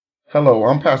Hello,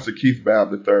 I'm Pastor Keith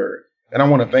Babb III, and I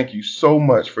want to thank you so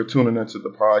much for tuning into the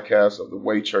podcast of the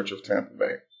Way Church of Tampa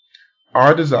Bay.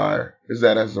 Our desire is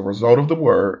that as a result of the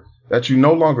word, that you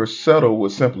no longer settle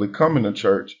with simply coming to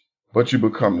church, but you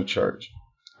become the church.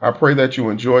 I pray that you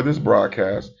enjoy this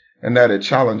broadcast and that it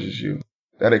challenges you,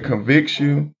 that it convicts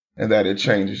you, and that it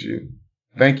changes you.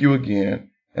 Thank you again,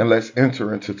 and let's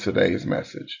enter into today's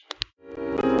message.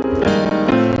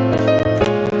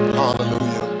 Hallelujah.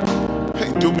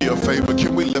 Hey, do me a favor.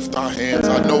 Can we lift our hands?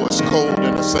 I know it's cold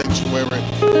in the sanctuary,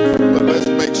 but let's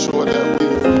make sure that we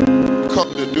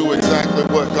come to do exactly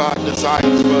what God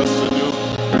desires for us to do,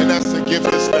 and that's to give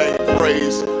His name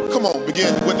praise. Come on,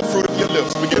 begin with the fruit of your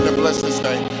lips. Begin to bless His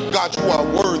name. God, you are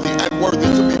worthy and worthy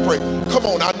to be praised. Come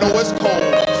on, I know it's cold,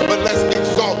 but let's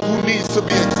exalt who needs to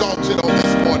be exalted on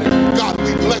this morning. God,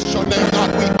 we bless your name.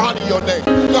 God, we honor your name.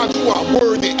 God, you are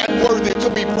worthy and worthy to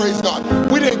be praised, God.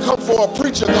 We didn't come for a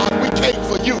preacher, God. We came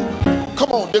for you.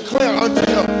 Come on, declare unto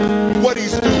him what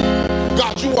he's due.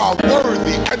 God, you are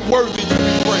worthy and worthy to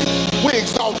be praised. We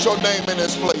exalt your name in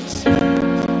this place.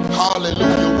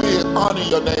 Hallelujah. We honor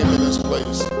your name in this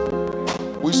place.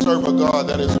 We serve a God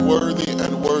that is worthy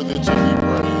and worthy to be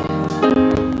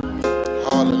praised.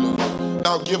 Hallelujah.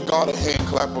 Now give God a hand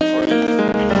clap of praise.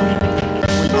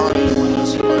 We honor you in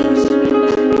this place.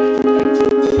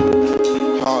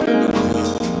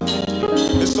 Hallelujah.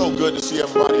 It's so good to see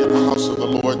everybody in the house of the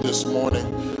Lord this morning.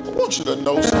 I want you to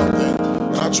know something,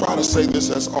 and I try to say this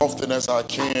as often as I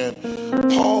can.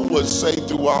 Paul would say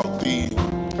throughout the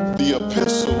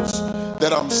epistles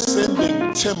that I'm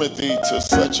sending Timothy to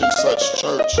such and such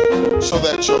church so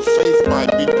that your faith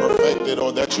might be perfected,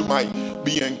 or that you might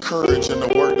be encouraged in the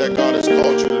work that God has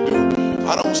called you to do.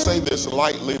 I don't say this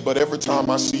lightly, but every time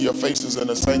I see your faces in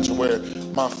the sanctuary,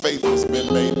 my faith has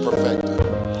been made perfected.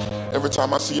 Every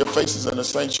time I see your faces in the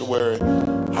sanctuary,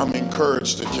 I'm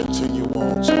encouraged to continue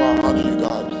on. So I honor you,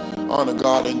 God. Honor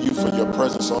God and you for your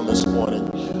presence on this morning.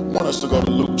 I want us to go to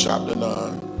Luke chapter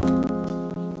 9.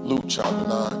 Luke chapter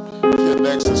 9. If you're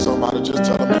next to somebody, just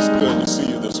tell them it's good to see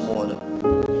you this morning.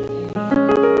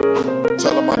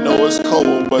 Tell them I know it's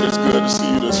cold, but it's good to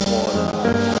see you this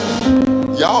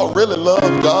morning. Y'all really love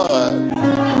God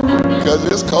because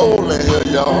it's cold in here,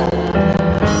 y'all.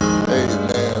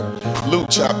 Amen. Luke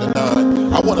chapter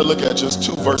 9. I want to look at just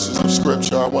two verses of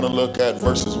scripture. I want to look at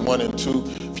verses 1 and 2.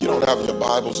 If you don't have your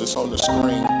Bibles, it's on the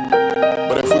screen.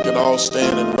 But if we can all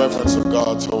stand in reverence of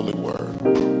God's holy word.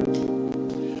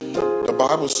 The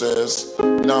Bible says,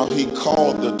 now he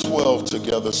called the 12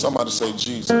 together. Somebody say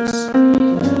Jesus.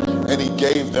 And he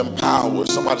gave them power.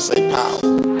 Somebody say power.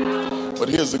 But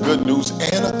here's the good news,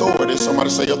 and authority. Somebody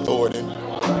say authority.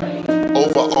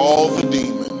 Over all the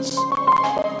demons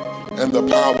and the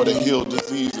power to heal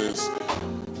diseases.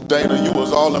 Dana, you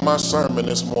was all in my sermon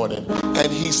this morning.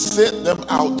 And he sent them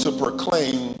out to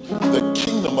proclaim the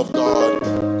kingdom of God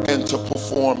and to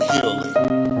perform healing.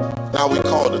 Now we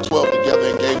called the 12 together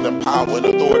and gave them power and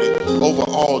authority over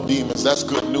all demons. That's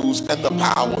good news. And the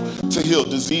power to heal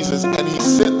diseases. And he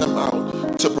sent them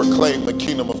out to proclaim the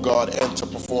kingdom of God and to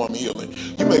perform healing.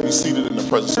 You may be seated in the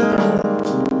presence of the Lord.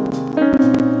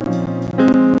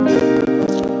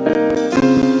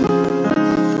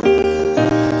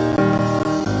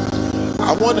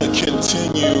 I want to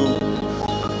continue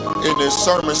in this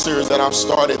sermon series that I've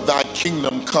started, Thy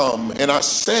Kingdom Come. And I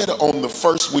said on the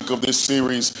first week of this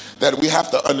series that we have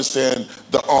to understand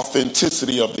the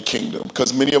authenticity of the kingdom.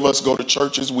 Because many of us go to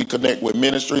churches, we connect with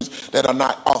ministries that are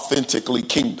not authentically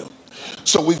kingdom.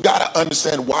 So we've got to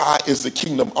understand, why is the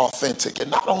kingdom authentic?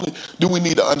 And not only do we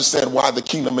need to understand why the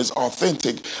kingdom is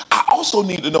authentic, I also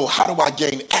need to know, how do I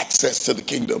gain access to the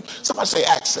kingdom? Somebody say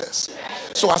access.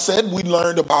 So I said we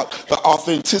learned about the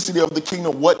authenticity of the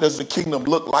kingdom. What does the kingdom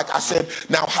look like? I said,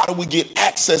 now how do we get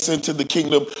access into the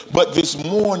kingdom? But this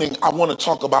morning, I want to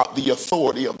talk about the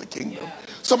authority of the kingdom.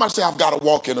 Somebody say, I've got to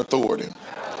walk in authority.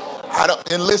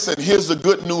 And listen, here's the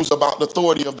good news about the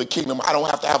authority of the kingdom. I don't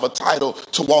have to have a title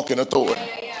to walk in authority.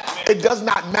 It does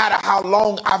not matter how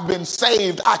long I've been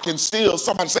saved. I can still,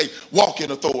 somebody say, walk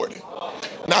in authority.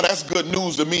 Now that's good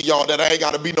news to me, y'all, that I ain't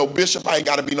got to be no bishop. I ain't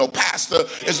got to be no pastor.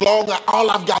 As long as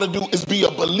all I've got to do is be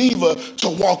a believer to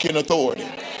walk in authority.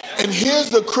 And here's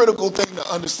the critical thing to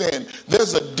understand.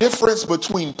 There's a difference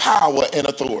between power and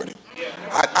authority.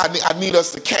 I need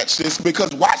us to catch this,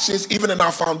 because watch this, even in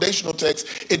our foundational text,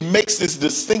 it makes this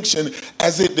distinction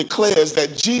as it declares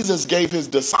that Jesus gave his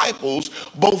disciples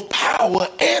both power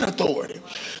and authority.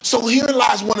 So herein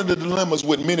lies one of the dilemmas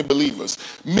with many believers.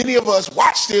 Many of us,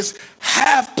 watch this,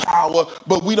 have power,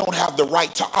 but we don't have the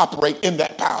right to operate in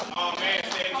that power.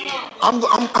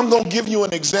 I'm going to give you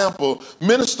an example.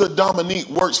 Minister Dominique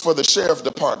works for the sheriff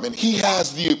department. He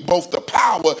has both the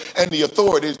power and the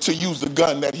authority to use the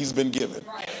gun that he's been given.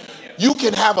 You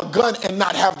can have a gun and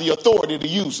not have the authority to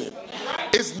use it.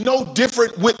 It's no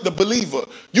different with the believer.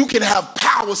 You can have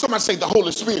power. Somebody say the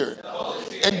Holy Spirit.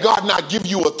 And God not give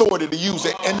you authority to use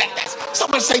it. And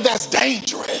somebody say that's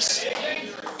dangerous.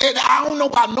 And I don't know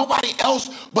about nobody else,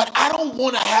 but I don't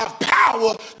want to have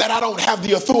power that I don't have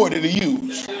the authority to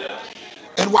use.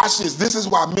 And watch this. This is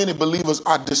why many believers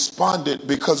are despondent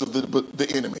because of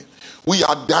the enemy. We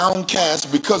are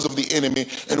downcast because of the enemy.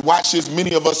 And watch this.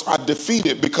 Many of us are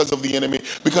defeated because of the enemy,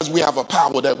 because we have a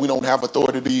power that we don't have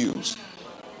authority to use.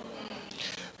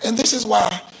 And this is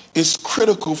why it's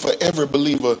critical for every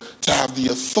believer to have the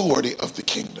authority of the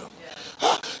kingdom.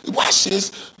 Watch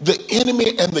this. The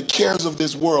enemy and the cares of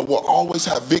this world will always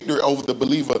have victory over the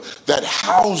believer that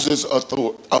houses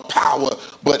a power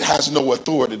but has no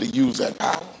authority to use that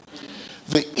power.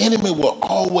 The enemy will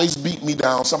always beat me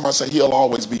down. Somebody say he'll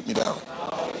always beat me down.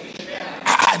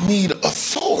 I need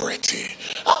authority.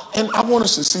 And I want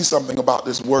us to see something about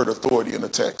this word authority in the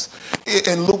text.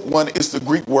 In Luke 1, it's the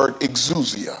Greek word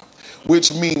exousia,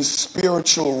 which means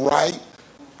spiritual right,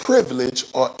 privilege,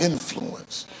 or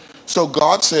influence. So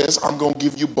God says, I'm going to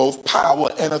give you both power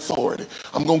and authority.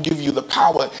 I'm going to give you the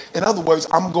power. In other words,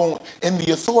 and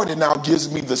the authority now gives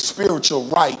me the spiritual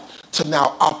right to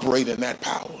now operate in that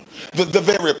power. The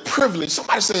very privilege.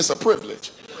 Somebody say it's a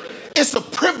privilege. It's a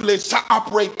privilege to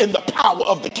operate in the power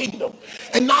of the kingdom.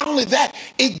 And not only that,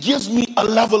 it gives me a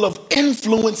level of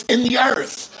influence in the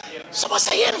earth. Somebody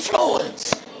say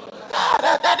influence.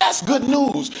 That's good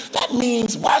news. That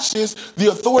means, watch this, the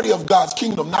authority of God's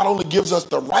kingdom not only gives us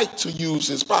the right to use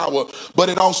his power, but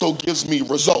it also gives me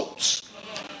results.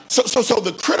 So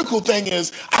the critical thing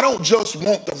is, I don't just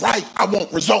want the right, I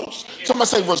want results. Somebody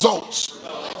say results.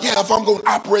 Yeah, if I'm going to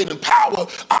operate in power,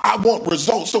 I want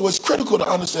results. So it's critical to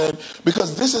understand,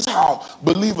 because this is how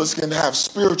believers can have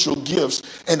spiritual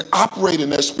gifts and operate in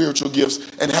their spiritual gifts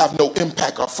and have no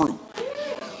impact or fruit.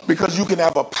 Because you can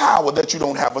have a power that you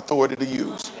don't have authority to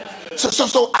use.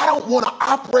 So I don't want to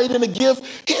operate in a gift.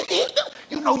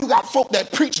 You got folk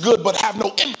that preach good but have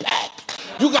no impact.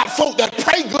 You got folk that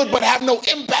pray good but have no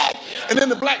impact. And in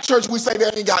the black church, we say they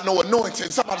ain't got no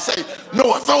anointing. Somebody say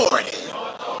no authority.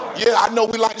 Yeah, I know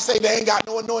we like to say they ain't got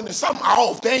no anointing. Something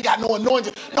off. They ain't got no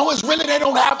anointing. No, it's really they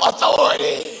don't have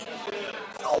authority.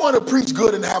 I don't want to preach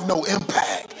good and have no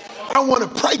impact. I don't want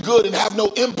to pray good and have no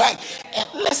impact. And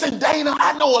listen, Dana,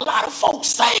 I know a lot of folks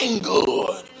saying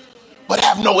good, but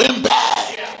have no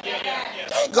impact.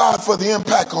 Thank God for the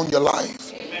impact on your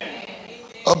life.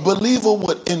 A believer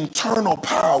with internal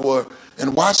power,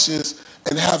 and watch this,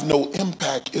 and have no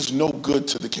impact is no good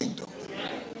to the kingdom.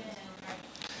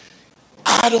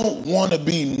 I don't want to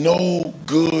be no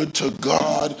good to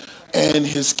God and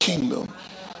his kingdom.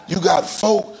 You got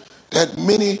folk that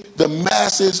the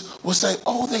masses will say,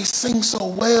 oh, they sing so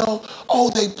well, oh,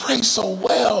 they pray so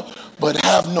well, but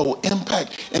have no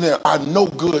impact and they are no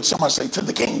good, somebody say, to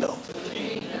the kingdom.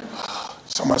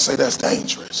 Somebody say that's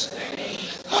dangerous.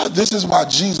 This is why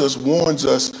Jesus warns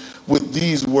us with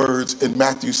these words in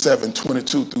Matthew 7,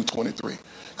 22 through 23.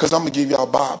 Because I'm going to give y'all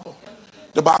a Bible.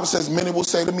 The Bible says, many will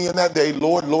say to me in that day,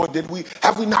 Lord, Lord,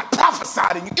 have we not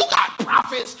prophesied in you? You got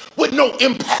prophets with no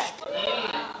impact.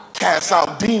 Cast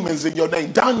out demons in your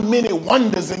name, done many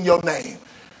wonders in your name.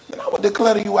 And I would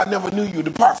declare to you, I never knew you.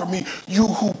 Depart from me, you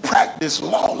who practice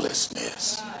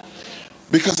lawlessness.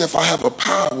 Because if I have a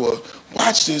power,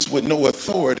 watch this, with no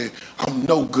authority, I'm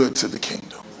no good to the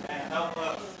kingdom.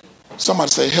 Somebody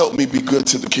say, help me be good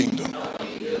to the kingdom.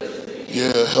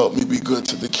 Yeah, help me be good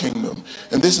to the kingdom.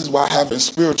 And this is why having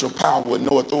spiritual power with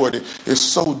no authority is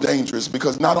so dangerous,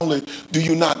 because not only do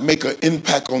you not make an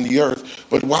impact on the earth,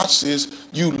 but watch this,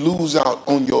 you lose out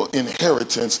on your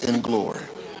inheritance in glory.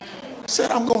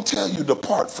 Said, I'm going to tell you,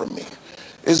 depart from me.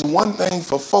 It's one thing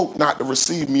for folk not to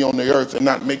receive me on the earth and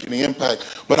not make any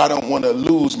impact, but I don't want to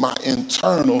lose my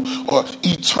internal or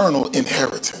eternal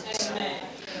inheritance.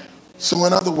 So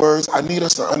in other words, I need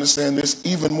us to understand this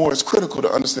even more. It's critical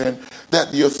to understand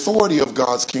that the authority of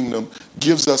God's kingdom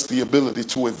gives us the ability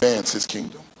to advance his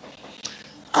kingdom.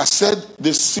 I said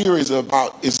this series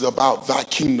is about thy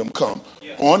kingdom come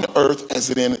on earth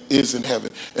as it is in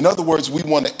heaven. In other words, we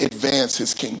want to advance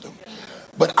his kingdom.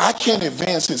 But I can't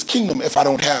advance his kingdom if I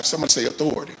don't have, somebody say,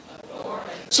 authority.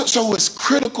 So it's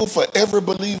critical for every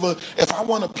believer, if I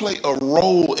want to play a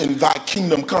role in thy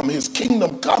kingdom come, his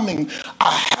kingdom coming,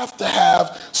 I have to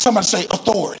have, somebody say,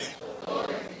 authority.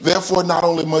 Therefore, not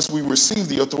only must we receive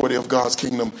the authority of God's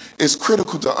kingdom, it's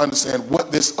critical to understand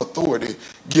what this authority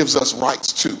gives us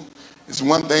rights to. It's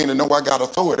one thing to know I got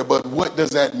authority, but what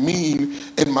does that mean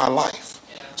in my life?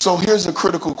 So here's the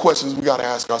critical questions we got to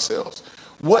ask ourselves.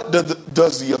 What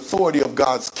does the authority of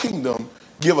God's kingdom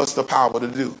give us the power to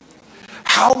do?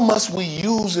 How must we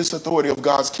use this authority of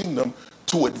God's kingdom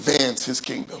to advance his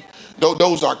kingdom?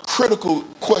 Those are critical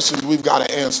questions we've got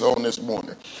to answer on this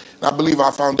morning. And I believe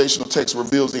our foundational text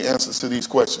reveals the answers to these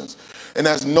questions. And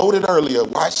as noted earlier,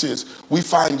 watch this, we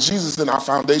find Jesus in our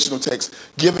foundational text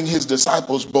giving his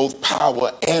disciples both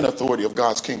power and authority of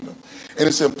God's kingdom. And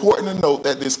it's important to note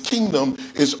that this kingdom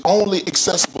is only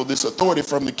accessible, this authority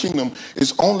from the kingdom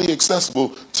is only accessible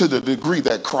to the degree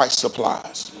that Christ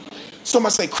supplies.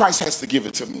 Somebody say, Christ has to give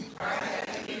it to me.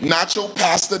 Not your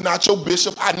pastor, not your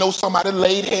bishop. I know somebody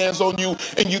laid hands on you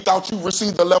and you thought you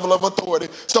received the level of authority.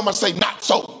 Somebody say, not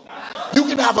so. You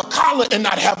can have a collar and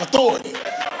not have authority.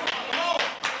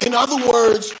 In other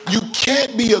words, you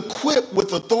can't be equipped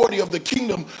with authority of the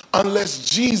kingdom unless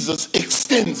Jesus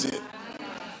extends it.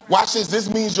 Watch this. This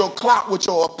means your clout with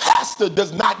your pastor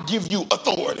does not give you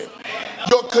authority.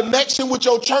 Your connection with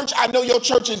your church, I know your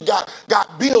church has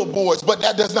got billboards, but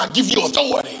that does not give you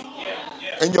authority.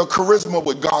 And your charisma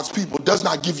with God's people does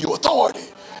not give you authority.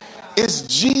 It's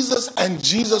Jesus and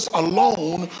Jesus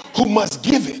alone who must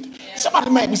give it.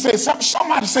 Somebody make me say something.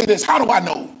 Somebody say this. How do I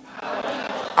know?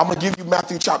 I'm going to give you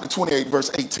Matthew chapter 28, verse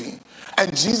 18.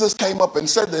 And Jesus came up and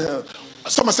said to him,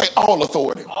 somebody say all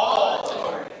authority. All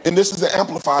authority. And this is the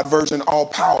amplified version, all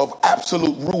power of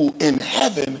absolute rule in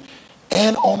heaven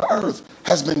and on earth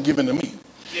has been given to me.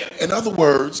 In other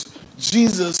words,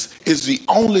 Jesus is the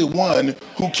only one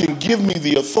who can give me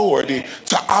the authority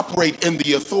to operate in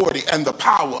the authority and the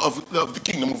power of the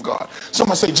kingdom of God.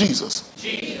 Somebody say Jesus.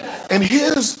 Jesus. And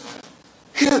here,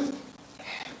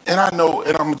 and I know,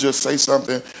 and I'm going to just say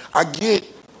something, I get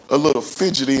a little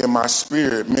fidgety in my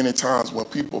spirit many times when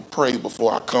people pray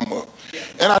before I come up.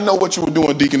 And I know what you were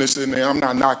doing, Deaconess, in there. I'm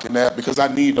not knocking that because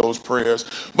I need those prayers.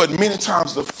 But many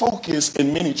times the focus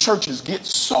in many churches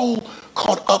gets so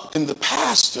caught up in the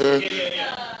pastor,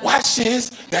 watch this,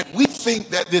 that we think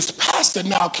that this pastor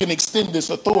now can extend this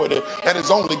authority that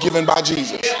is only given by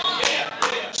Jesus.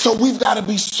 So we've got to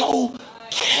be so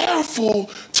careful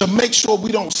to make sure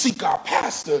we don't seek our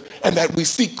pastor and that we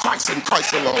seek Christ and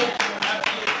Christ alone.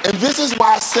 And this is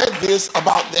why I said this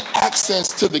about the access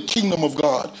to the kingdom of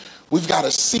God. We've got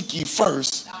to seek ye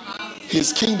first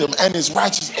his kingdom and his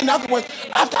righteousness. In other words,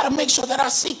 I've got to make sure that I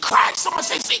seek Christ. Someone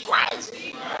say seek Christ.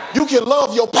 You can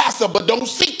love your pastor, but don't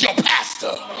seek your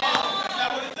pastor.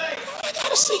 I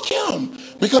got to seek him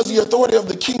because the authority of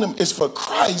the kingdom is for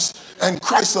Christ and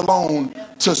Christ alone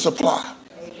to supply.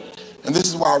 And this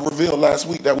is why I revealed last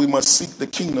week that we must seek the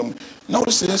kingdom.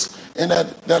 Notice this in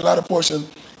that latter portion.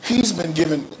 He's been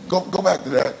given, go back to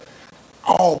that,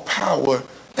 all power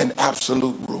and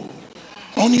absolute rule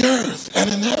on the earth and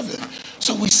in heaven.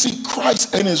 So we seek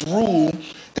Christ and his rule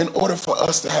in order for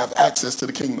us to have access to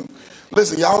the kingdom.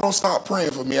 Listen, y'all don't stop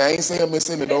praying for me. I ain't saying Miss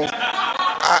Cindy don't.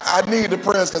 I need the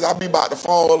prayers because I be about to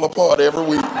fall apart every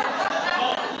week.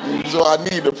 So I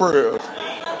need the prayers.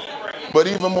 But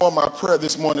even more, my prayer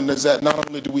this morning is that not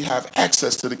only do we have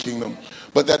access to the kingdom,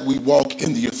 but that we walk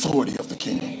in the authority of the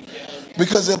kingdom.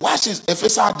 Because if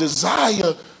it's our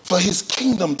desire for his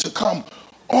kingdom to come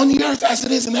on the earth as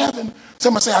it is in heaven,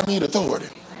 somebody say, I need authority.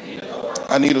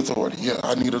 I need authority. Yeah,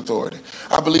 I need authority.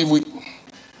 I believe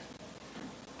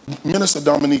Minister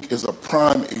Dominique is a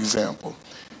prime example.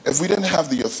 If we didn't have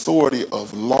the authority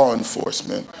of law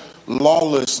enforcement,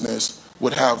 lawlessness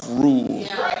would have rule.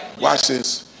 Watch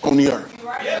this. On the earth.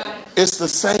 It's the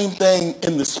same thing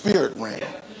in the spirit realm.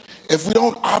 If we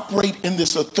don't operate in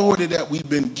this authority that we've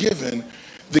been given,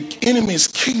 the enemy's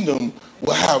kingdom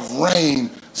will have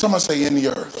reign, somebody say, in the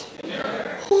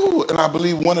earth. Ooh, and I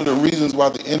believe one of the reasons why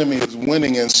the enemy is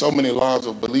winning in so many lives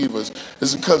of believers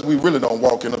is because we really don't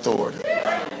walk in authority.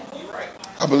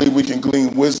 I believe we can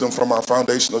glean wisdom from our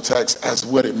foundational text as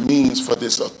what it means for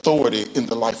this authority in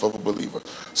the life of a believer.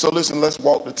 So listen, let's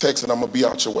walk the text and I'm going to be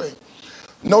out your way.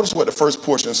 Notice what the first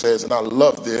portion says, and I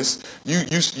love this. You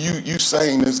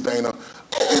saying this, Dana.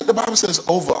 The Bible says,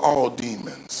 over all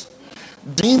demons.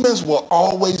 Demons will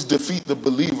always defeat the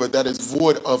believer that is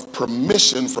void of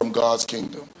permission from God's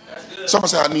kingdom.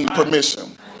 Somebody say, I need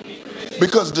permission.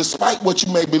 Because despite what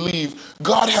you may believe,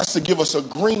 God has to give us a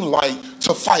green light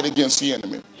to fight against the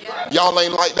enemy. Y'all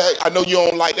ain't like that. I know you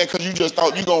don't like that because you just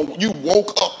thought you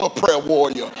woke up a prayer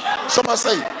warrior. Somebody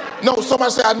say,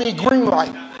 I need green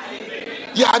light.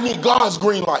 Yeah, I need God's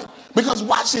green light. Because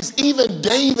watch this, even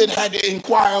David had to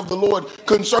inquire of the Lord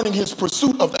concerning his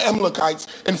pursuit of the Amalekites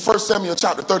in 1 Samuel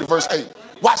chapter 30, verse 8.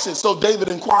 Watch this. So David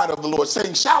inquired of the Lord,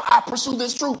 saying, shall I pursue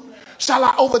this troop? shall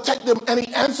I overtake them? And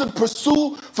he answered,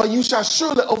 pursue, for you shall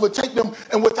surely overtake them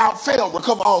and without fail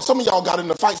recover all. Some of y'all got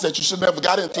into fights that you should never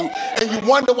got into, and you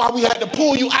wonder why we had to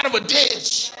pull you out of a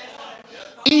ditch.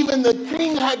 Even the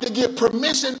king had to get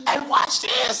permission. And watch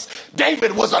this,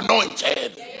 David was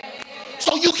anointed.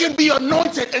 So you can be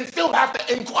anointed and still have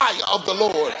to inquire of the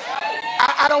Lord.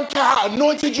 I don't care how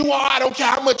anointed you are. I don't care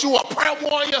how much you are a prayer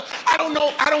warrior. I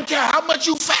don't care how much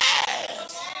you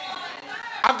fast.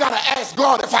 I've got to ask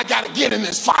God if I got to get in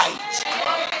this fight.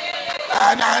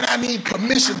 I need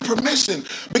permission.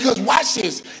 Because watch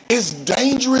this. It's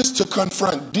dangerous to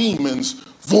confront demons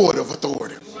void of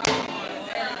authority.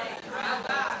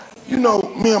 You know,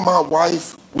 me and my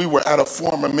wife, we were at a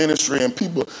former ministry and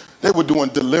people, they were doing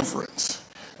deliverance.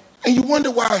 And you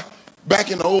wonder why back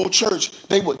in the old church,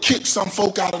 they would kick some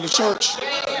folk out of the church.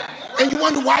 And you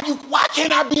wonder why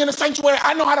can't I be in the sanctuary?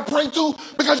 I know how to pray too,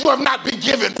 because you have not been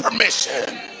given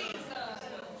permission.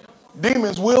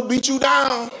 Demons will beat you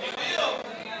down.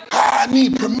 I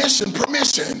need permission.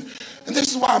 And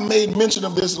this is why I made mention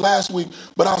of this last week,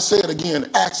 but I'll say it again.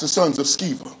 Acts the sons of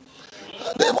Sceva.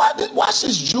 Watch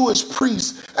this Jewish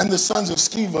priest and the sons of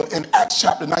Sceva in Acts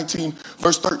chapter 19,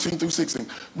 verse 13 through 16.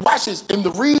 Watch this. And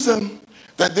the reason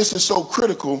that this is so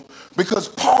critical, because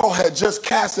Paul had just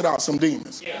casted out some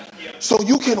demons. So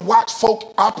you can watch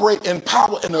folk operate in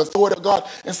power and the authority of God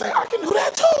and say, I can do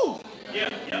that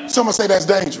too. Someone say that's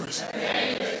dangerous.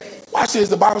 Watch this.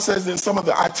 The Bible says that some of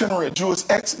the itinerant Jewish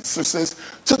exorcists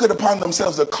took it upon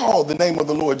themselves to call the name of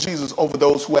the Lord Jesus over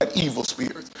those who had evil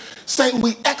spirits, saying,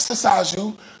 we exorcise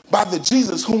you by the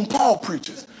Jesus whom Paul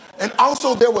preaches. And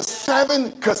also there were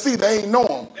 7, because see, they ain't know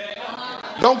him.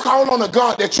 Don't call on a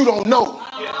God that you don't know.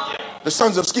 The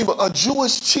sons of Sceva, a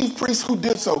Jewish chief priest who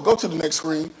did so. Go to the next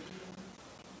screen.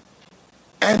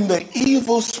 And the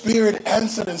evil spirit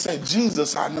answered and said,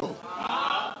 Jesus, I know.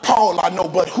 Paul, I know,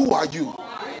 but who are you?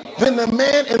 Then the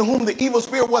man in whom the evil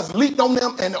spirit was leaped on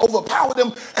them and overpowered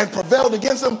them and prevailed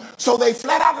against them. So they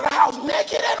fled out of the house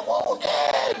naked and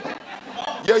wounded.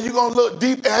 Yeah, you're going to look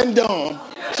deep and dumb.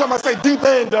 Somebody say deep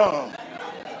and dumb.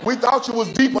 We thought you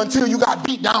was deep until you got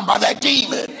beat down by that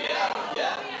demon.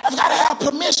 I've got to have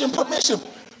permission.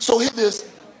 So hear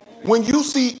this. When you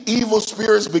see evil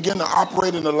spirits begin to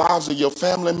operate in the lives of your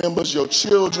family members, your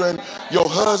children, your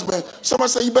husband, somebody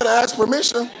say you better ask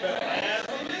permission.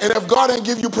 And if God ain't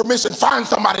give you permission, find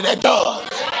somebody that does.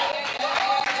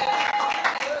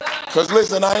 Because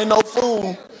listen, I ain't no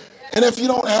fool. And if you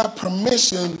don't have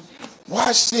permission,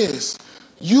 watch this.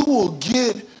 You will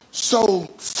get so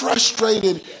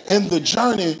frustrated in the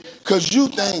journey because you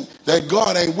think that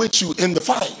God ain't with you in the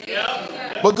fight.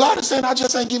 But God is saying, I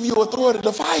just ain't give you authority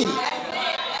to fight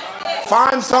it.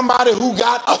 Find somebody who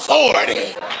got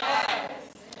authority.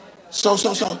 So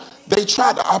they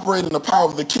tried to operate in the power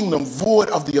of the kingdom, void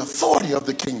of the authority of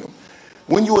the kingdom.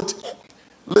 When you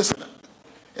listen,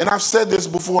 and I've said this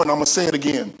before and I'm going to say it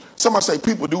again. Somebody say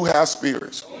people do have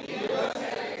spirits.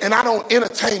 And I don't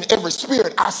entertain every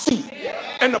spirit I see.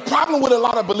 And the problem with a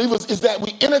lot of believers is that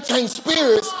we entertain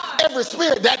spirits, every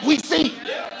spirit that we see.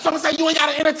 Someone say you ain't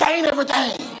got to entertain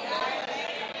everything.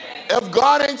 If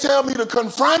God ain't tell me to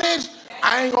confront it,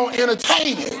 I ain't going to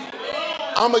entertain it.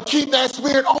 I'm going to keep that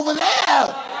spirit over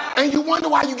there. And you wonder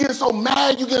why you get so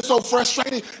mad, you get so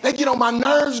frustrated. They get on my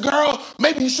nerves, girl.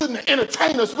 Maybe you shouldn't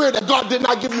entertain a spirit that God did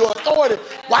not give you authority.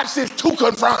 Watch this, to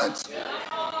confront.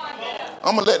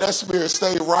 I'm going to let that spirit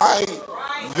stay right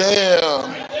there.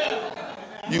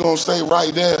 You're going to stay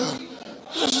right there.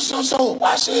 So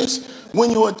watch this. When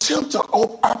you attempt to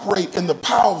operate in the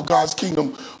power of God's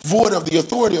kingdom, void of the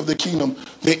authority of the kingdom,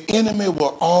 the enemy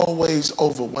will always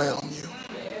overwhelm you.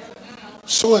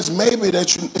 So it's maybe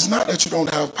that it's not that you don't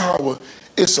have power.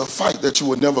 It's a fight that you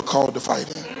were never called to fight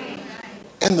in.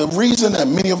 And the reason that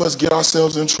many of us get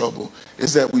ourselves in trouble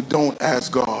is that we don't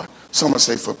ask God. Someone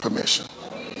say for permission.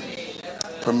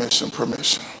 Permission.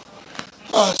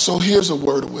 So here's a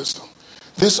word of wisdom.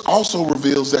 This also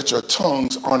reveals that your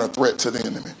tongues aren't a threat to the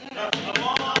enemy.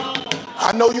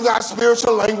 I know you got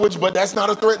spiritual language, but that's not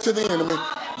a threat to the enemy.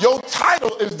 Your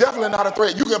title is definitely not a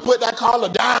threat. You can put that collar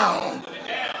down.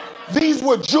 These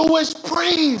were Jewish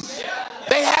priests.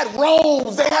 They had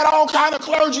robes. They had all kind of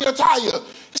clergy attire.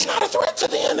 It's not a threat to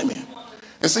the enemy.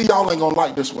 And see, y'all ain't going to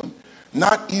like this one.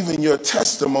 Not even your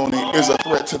testimony is a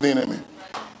threat to the enemy.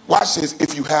 Watch this,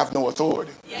 if you have no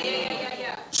authority.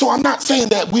 So I'm not saying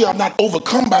that we are not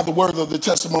overcome by the word of the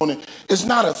testimony. It's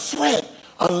not a threat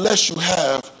unless you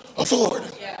have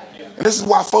authority. And this is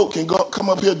why folk can come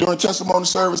up here during testimony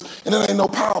service and there ain't no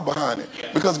power behind it.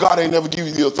 Because God ain't never give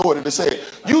you the authority to say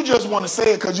it. You just want to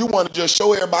say it because you want to just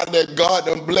show everybody that God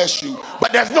done bless you.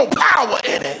 But there's no power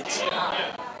in it.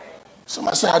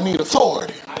 Somebody say, I need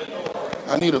authority.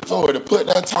 I need authority. Put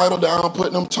that title down,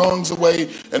 put them tongues away,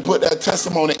 and put that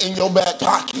testimony in your back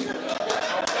pocket.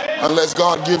 Unless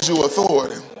God gives you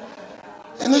authority.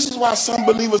 And this is why some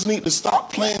believers need to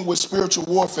stop playing with spiritual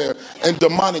warfare and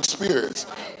demonic spirits.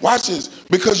 Watch this.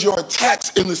 Because your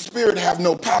attacks in the spirit have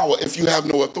no power if you have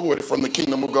no authority from the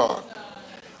kingdom of God.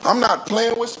 I'm not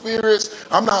playing with spirits.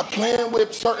 I'm not playing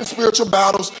with certain spiritual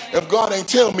battles if God ain't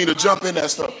telling me to jump in that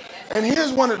stuff. And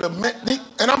here's one of the,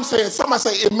 and I'm saying, somebody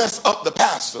say it messed up the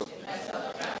pastor.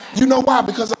 You know why?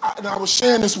 Because I was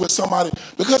sharing this with somebody.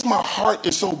 Because my heart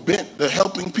is so bent to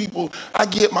helping people, I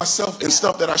get myself in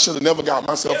stuff that I should have never got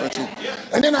myself into.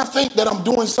 And then I think that I'm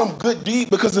doing some good deed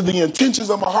because of the intentions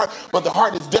of my heart, but the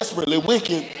heart is desperately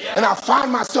wicked. And I find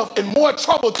myself in more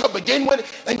trouble to begin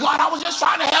with. And God, I was just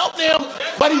trying to help them,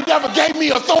 but he never gave me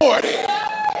authority.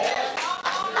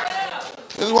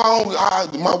 This is why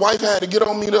my wife had to get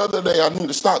on me the other day. I need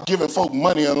to stop giving folk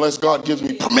money unless God gives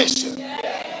me permission.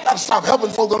 I got to stop helping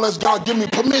folk unless God give me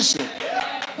permission.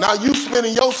 Now you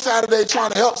spending your Saturday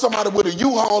trying to help somebody with a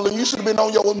U-Haul and you should have been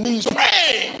on your knees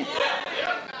praying.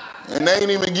 And they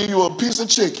ain't even give you a piece of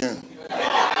chicken.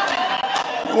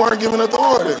 You weren't given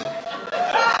authority.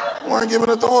 You weren't given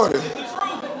authority.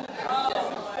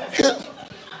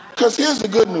 Because here's the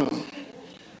good news.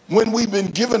 When we've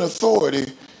been given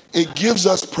authority, it gives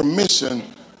us permission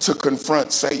to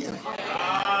confront Satan.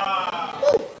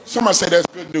 Woo. Somebody say that's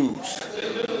good news.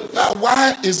 Now,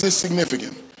 why is this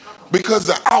significant? Because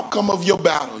the outcome of your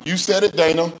battle, you said it,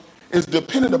 Dana, is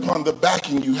dependent upon the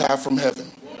backing you have from heaven.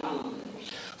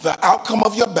 The outcome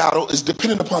of your battle is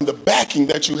dependent upon the backing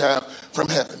that you have from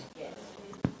heaven.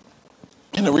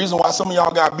 And the reason why some of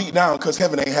y'all got beat down because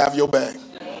heaven ain't have your back.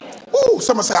 Ooh,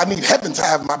 somebody say, I need heaven to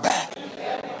have my back.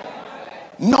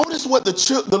 Notice what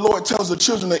the Lord tells the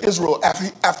children of Israel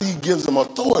after he gives them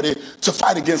authority to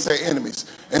fight against their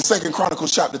enemies. In 2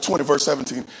 Chronicles chapter 20, verse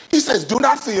 17, he says, do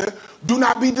not fear, do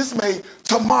not be dismayed.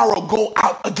 Tomorrow go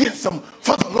out against them,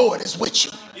 for the Lord is with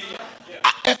you.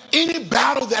 If any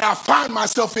battle that I find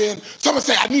myself in, someone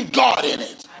say, I need God in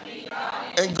it.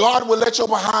 And God will let your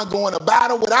behind go in a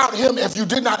battle without him if you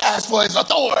did not ask for his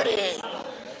authority.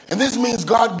 And this means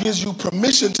God gives you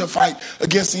permission to fight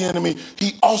against the enemy.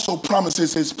 He also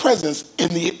promises his presence in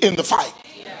the fight.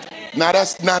 Now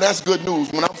that's good news.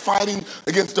 When I'm fighting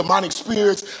against demonic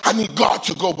spirits, I need God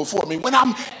to go before me. When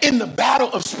I'm in the battle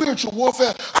of spiritual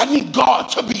warfare, I need God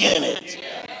to be in it.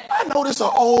 I know this is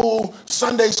an old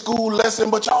Sunday school lesson,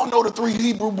 but y'all know the 3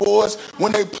 Hebrew boys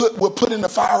when they were put in the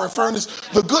fiery furnace.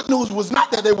 The good news was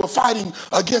not that they were fighting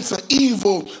against an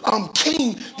evil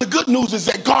king. The good news is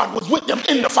that God was with them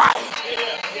in the fight.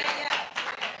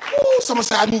 Ooh, someone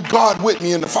say, I need God with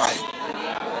me in the fight.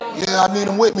 Yeah, I need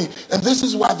him with me. And this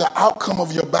is why the outcome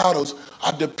of your battles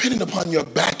are dependent upon your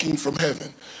backing from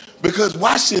heaven. Because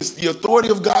watch this, the authority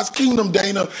of God's kingdom,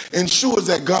 Dana, ensures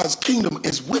that God's kingdom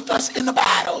is with us in the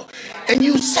battle. And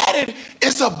you said it,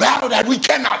 it's a battle that we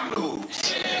cannot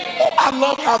lose. I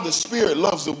love how the Spirit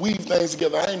loves to weave things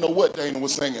together. I didn't know what Dana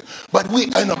was singing. But we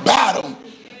in a battle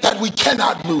that we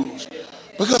cannot lose.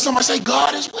 Because somebody say,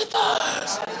 God is with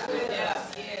us.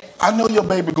 I know your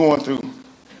baby going through,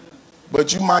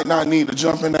 but you might not need to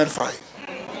jump in that fight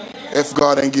if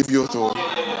God ain't give you authority.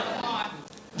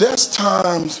 There's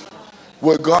times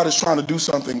where God is trying to do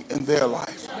something in their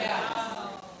life.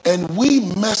 And we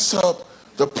mess up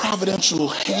the providential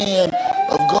hand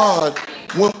of God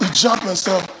when we jump in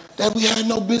stuff that we had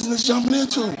no business jumping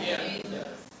into.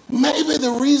 Maybe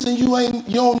the reason you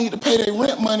don't need to pay their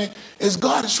rent money is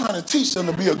God is trying to teach them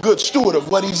to be a good steward of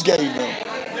what he's gave them.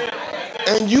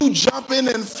 And you jump in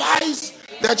fights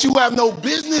that you have no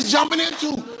business jumping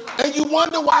into. And you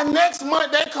wonder why next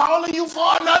month they're calling you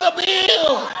for another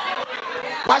bill.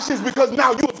 Watch this, because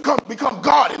now you have become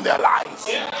God in their lives.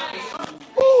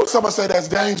 Ooh, somebody say that's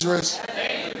dangerous.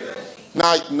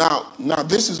 Now,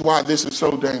 this is why this is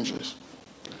so dangerous.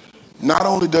 Not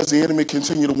only does the enemy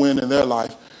continue to win in their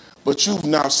life, but you've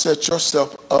now set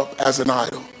yourself up as an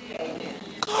idol.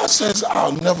 God says,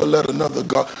 I'll never let another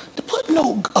God, put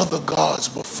no other gods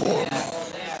before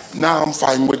me. Now I'm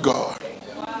fighting with God.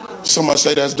 Somebody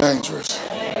say that's dangerous.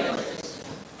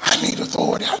 I need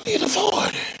authority. I need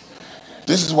authority.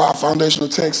 This is why foundational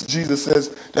text, Jesus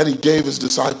says that he gave his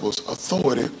disciples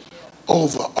authority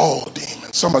over all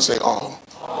demons. Somebody say all.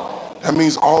 That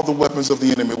means all the weapons of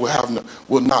the enemy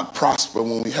will not prosper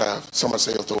when we have, somebody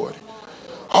say authority.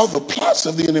 All the plots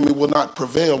of the enemy will not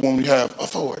prevail when we have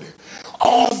authority.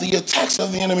 All the attacks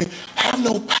of the enemy have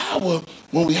no power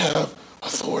when we have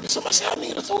authority. Somebody say, I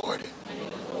need authority.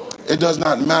 It does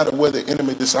not matter where the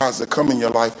enemy decides to come in your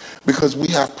life because we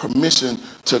have permission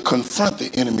to confront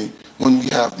the enemy when we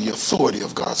have the authority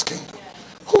of God's kingdom.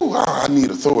 Whew, I need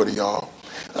authority, y'all.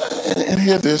 And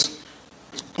hear this.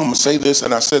 I'm going to say this,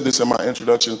 and I said this in my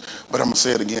introduction, but I'm going to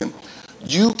say it again.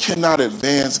 You cannot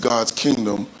advance God's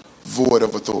kingdom void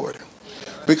of authority.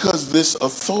 Because this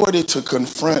authority to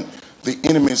confront the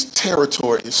enemy's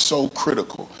territory is so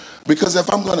critical. Because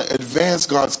if I'm going to advance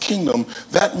God's kingdom,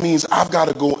 that means I've got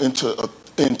to go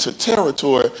into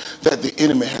territory that the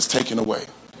enemy has taken away.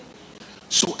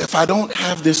 So if I don't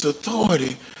have this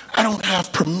authority, I don't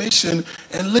have permission.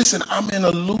 And listen, I'm in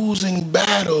a losing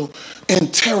battle in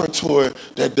territory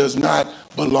that does not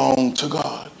belong to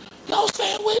God. Y'all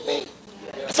stand with me?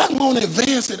 If I'm going to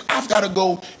advance it, I've got to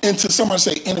go into, somebody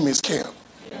say, enemy's camp.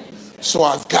 So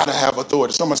I've got to have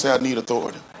authority. Somebody say, I need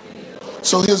authority.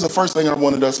 So here's the first thing I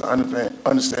wanted us to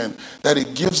understand, that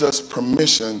it gives us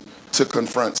permission to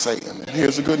confront Satan. And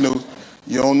here's the good news.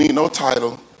 You don't need no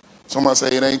title. Somebody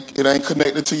say it ain't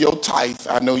connected to your tithe.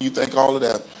 I know you think all of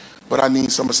that, but I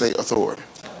need somebody to say authority.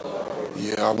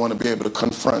 Yeah, I want to be able to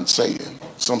confront Satan.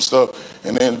 Some stuff,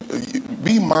 and then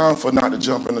be mindful not to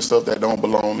jump into stuff that don't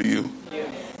belong to you.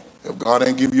 If God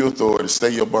ain't give you authority, stay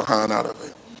your behind out of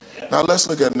it. Now let's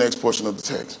look at the next portion of the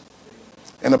text.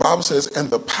 And the Bible says, and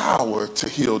the power to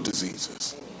heal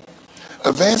diseases.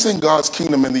 Advancing God's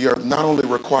kingdom in the earth not only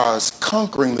requires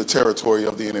conquering the territory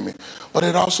of the enemy, but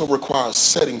it also requires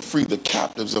setting free the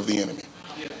captives of the enemy.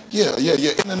 Yeah.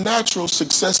 In the natural,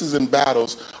 successes in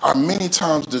battles are many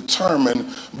times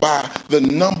determined by the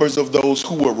numbers of those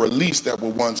who were released that were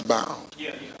once bound.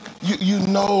 You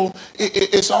know,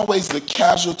 it's always the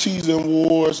casualties in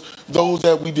wars, those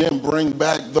that we didn't bring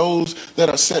back, those that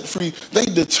are set free. They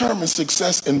determine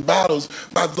success in battles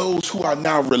by those who are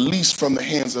now released from the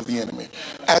hands of the enemy.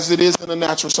 As it is in the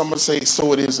natural, somebody say,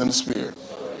 so it is in the spirit.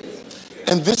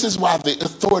 And this is why the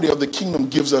authority of the kingdom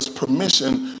gives us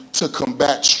permission to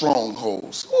combat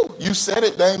strongholds. Ooh, you said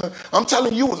it, Dana. I'm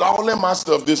telling you, it was all in my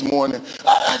stuff this morning.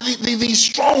 These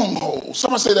strongholds.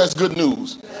 Somebody say that's good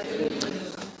news.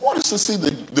 I want us to see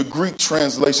the Greek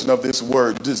translation of this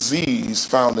word disease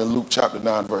found in Luke chapter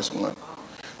 9, verse 1.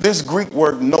 This Greek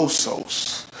word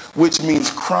nosos, which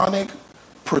means chronic,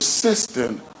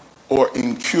 persistent, or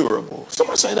incurable.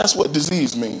 Somebody say that's what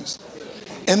disease means.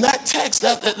 In that text,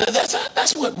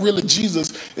 that's what really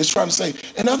Jesus is trying to say.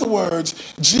 In other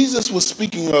words, Jesus was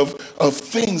speaking of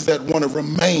things that want to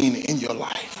remain in your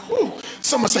life. Woo.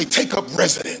 Somebody say take up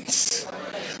residence.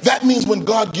 That means when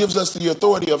God gives us the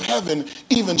authority of heaven,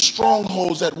 even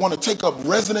strongholds that want to take up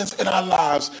residence in our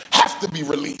lives have to be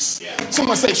released.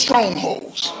 Someone say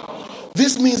strongholds.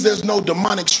 This means there's no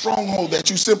demonic stronghold that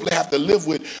you simply have to live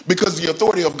with, because the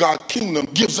authority of God's kingdom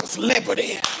gives us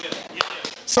liberty.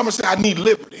 Someone say, I need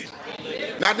liberty.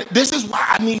 Now, this is why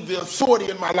I need the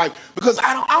authority in my life, because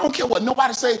I don't care what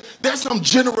nobody say. There's some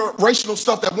generational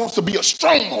stuff that wants to be a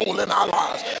stronghold in our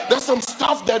lives. There's some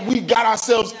stuff that we got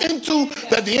ourselves into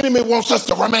that the enemy wants us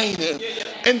to remain in.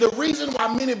 And the reason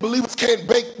why many believers can't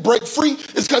break free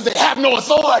is because they have no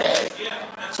authority.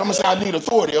 Someone say, I need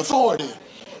authority. Authority.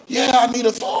 Yeah, I need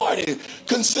authority.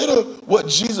 Consider what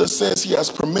Jesus says he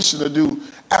has permission to do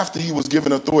after he was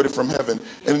given authority from heaven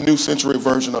in the New Century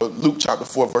Version of Luke chapter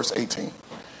 4, verse 18.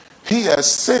 He has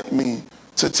sent me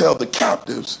to tell the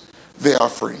captives they are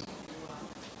free.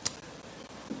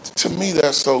 To me,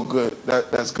 that's so good.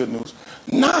 That's good news.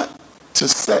 Not to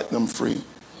set them free,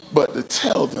 but to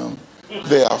tell them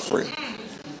they are free.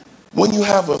 When you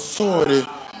have authority,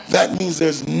 that means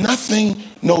there's nothing,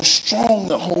 no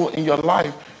stronghold in your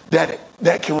life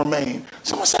that can remain.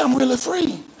 Someone say, I'm really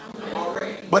free.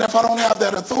 But if I don't have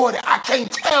that authority, I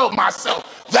can't tell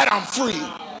myself that I'm free.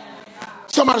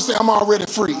 Somebody say, I'm already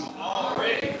free.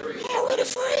 Already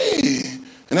free.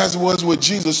 And as it was with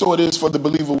Jesus, so it is for the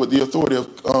believer with the authority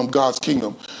of God's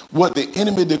kingdom. What the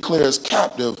enemy declares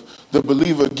captive, the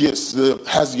believer has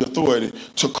the authority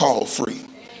to call free.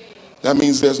 That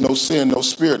means there's no sin, no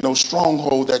spirit, no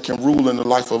stronghold that can rule in the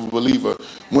life of a believer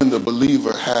when the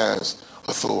believer has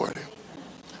authority.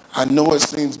 I know it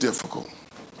seems difficult.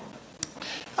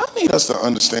 I need us to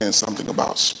understand something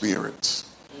about spirits.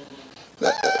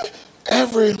 And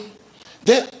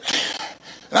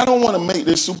I don't want to make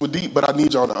this super deep, but I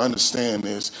need y'all to understand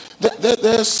this.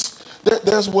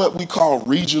 There's what we call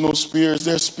regional spirits.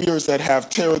 There's spirits that have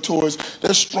territories.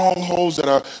 There's strongholds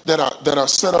that are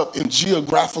set up in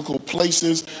geographical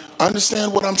places.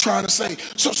 Understand what I'm trying to say?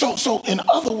 So in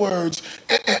other words,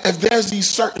 if there's these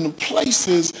certain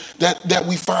places that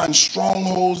we find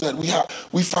strongholds, that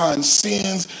we find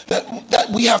sins, that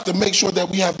we have to make sure that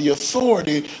we have the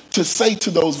authority to say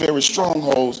to those very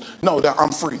strongholds, no, that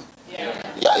I'm free.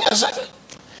 Yeah, exactly.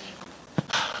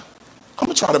 I'm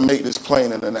going to try to make this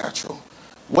plain in the natural.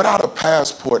 Without a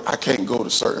passport, I can't go to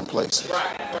certain places.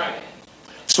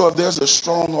 So if there's a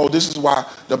stronghold, this is why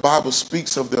the Bible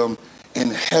speaks of them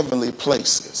in heavenly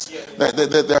places. That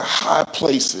they're high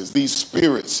places, these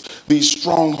spirits, these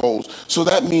strongholds. So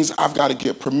that means I've got to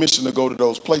get permission to go to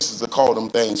those places to call them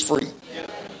things free.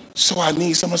 So I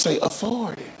need someone to say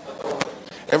authority.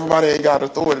 Everybody ain't got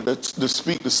authority to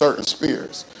speak to certain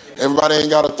spirits. Everybody ain't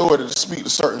got authority to speak to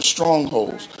certain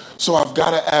strongholds. So I've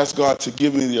got to ask God to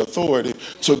give me the authority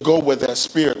to go where that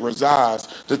spirit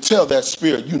resides, to tell that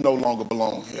spirit you no longer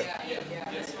belong here.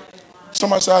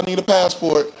 Somebody say, I need a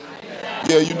passport.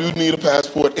 Yeah, you do need a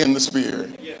passport in the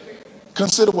spirit.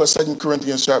 Consider what 2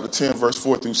 Corinthians chapter 10, verse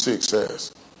 4 through 6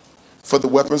 says. For the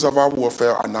weapons of our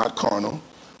warfare are not carnal,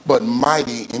 but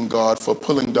mighty in God for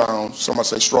pulling down, somebody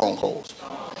say strongholds,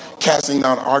 casting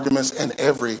down arguments and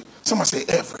every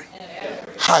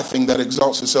high thing that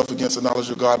exalts itself against the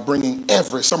knowledge of God, bringing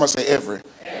every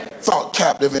thought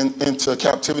captive into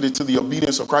captivity to the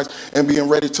obedience of Christ, and being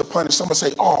ready to punish, somebody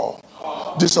say all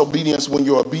disobedience when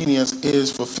your obedience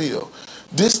is fulfilled.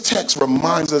 This text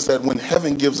reminds us that when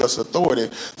heaven gives us authority,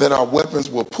 that our weapons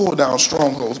will pull down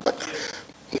strongholds, but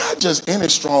not just any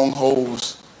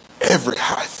strongholds, every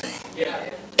high thing,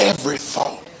 every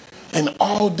thought, and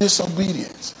all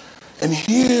disobedience. And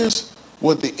here's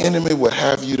what the enemy would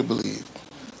have you to believe,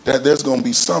 that there's going to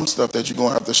be some stuff that you're going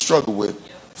to have to struggle with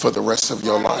for the rest of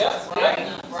your life.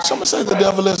 Someone say the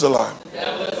devil is a lie.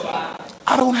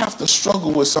 I don't have to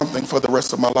struggle with something for the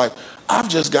rest of my life. I've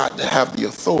just got to have the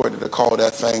authority to call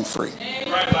that thing free.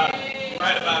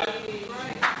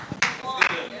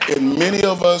 And many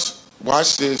of us,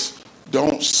 watch this,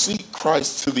 don't seek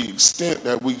Christ to the extent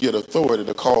that we get authority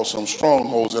to call some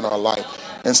strongholds in our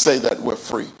life and say that we're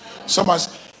free. Somebody,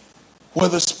 where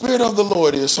the Spirit of the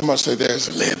Lord is, somebody say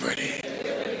there's liberty.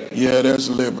 Yeah, there's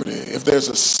liberty. If there's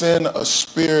a sin, a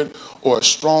spirit, or a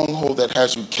stronghold that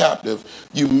has you captive,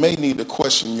 you may need to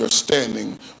question your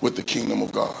standing with the kingdom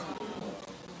of God.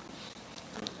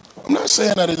 I'm not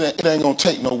saying that it ain't going to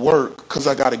take no work, because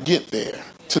I got to get there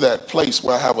to that place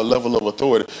where I have a level of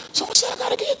authority. Someone say I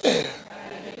got to get there.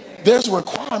 There's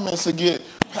requirements to get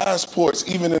passports,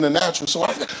 even in the natural, so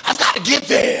I've got to get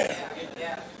there.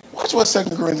 Watch what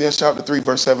 2 Corinthians chapter 3,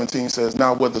 verse 17 says.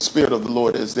 Now where the Spirit of the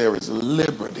Lord is, there is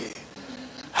liberty.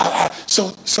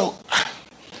 So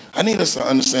I need us to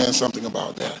understand something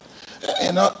about that.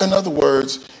 And in other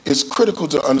words, it's critical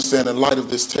to understand in light of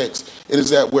this text, it is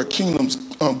that where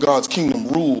God's kingdom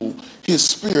rule, his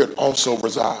Spirit also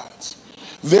resides.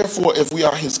 Therefore, if we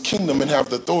are his kingdom and have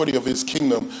the authority of his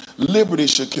kingdom, liberty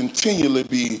should continually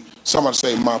be, somebody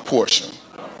say, my portion.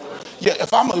 Yeah,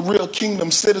 if I'm a real kingdom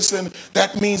citizen,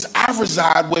 that means I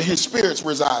reside where his spirit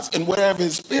resides. And wherever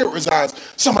his spirit resides,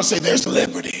 somebody say there's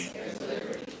liberty.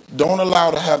 Don't allow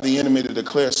to have the enemy to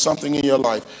declare something in your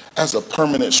life as a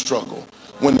permanent struggle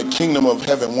when the kingdom of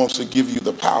heaven wants to give you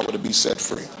the power to be set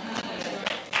free.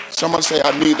 Somebody say,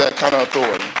 I need that kind of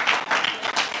authority.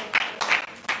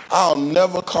 I'll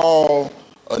never call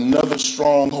another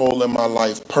stronghold in my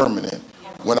life permanent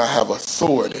when I have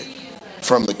authority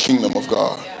from the kingdom of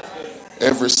God.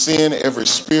 Every sin, every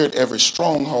spirit, every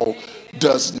stronghold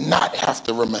does not have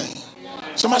to remain.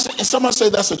 Somebody say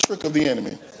that's a trick of the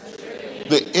enemy.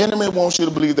 The enemy wants you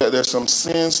to believe that there's some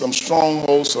sins, some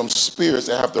strongholds, some spirits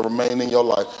that have to remain in your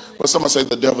life. But somebody say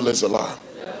the devil is a lie.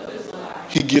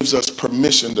 He gives us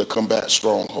permission to combat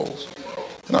strongholds.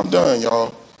 And I'm done,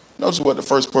 y'all. Notice what the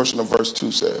first portion of verse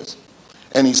 2 says.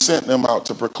 And he sent them out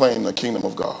to proclaim the kingdom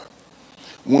of God.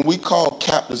 When we call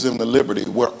captives into liberty,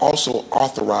 we're also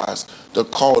authorized to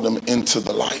call them into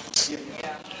the light.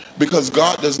 Because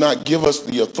God does not give us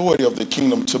the authority of the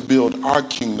kingdom to build our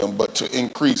kingdom, but to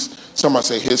increase, somebody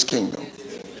say, his kingdom.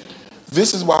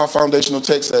 This is why our foundational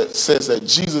text says that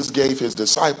Jesus gave his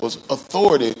disciples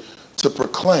authority to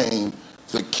proclaim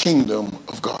the kingdom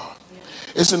of God.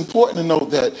 It's important to note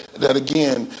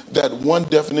that one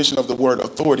definition of the word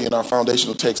authority in our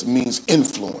foundational text means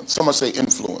influence. Somebody say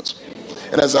influence.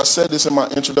 And as I said this in my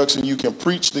introduction, you can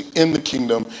preach in the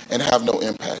kingdom and have no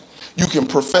impact. You can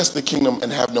profess the kingdom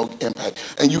and have no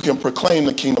impact. And you can proclaim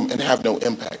the kingdom and have no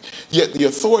impact. Yet the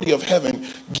authority of heaven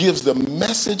gives the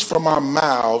message from our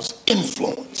mouths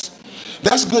influence.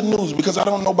 That's good news, because I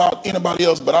don't know about anybody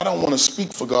else, but I don't want to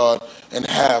speak for God and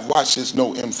have, watch this,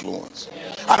 no influence.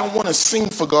 I don't want to sing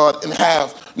for God and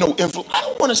have no influence. I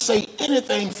don't want to say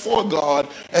anything for God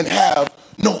and have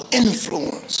no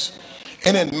influence.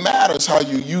 And it matters how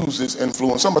you use this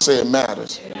influence. Somebody say it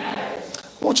matters.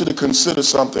 I want you to consider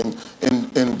something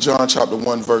in John chapter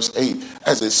 1, verse 8,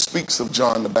 as it speaks of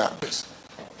John the Baptist.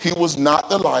 He was not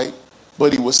the light,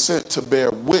 but he was sent to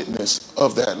bear witness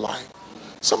of that light.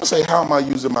 Someone say, how am I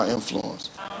using my influence?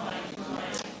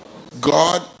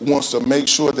 God wants to make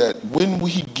sure that when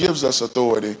he gives us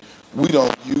authority, we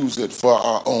don't use it for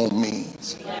our own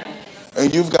means.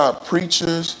 And you've got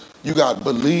preachers, you got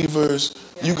believers,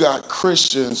 you got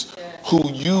Christians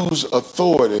who use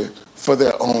authority for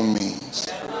their own means.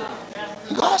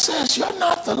 God says, you're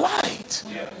not the light,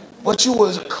 but you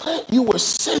were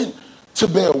sent to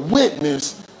bear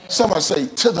witness. Somebody say,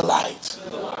 to the light.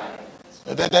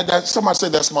 Somebody say,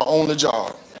 that's my only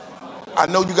job. I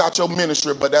know you got your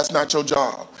ministry, but that's not your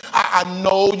job. I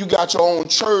know you got your own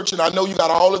church, and I know you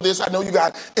got all of this. I know you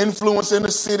got influence in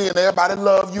the city, and everybody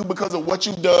love you because of what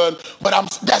you've done. But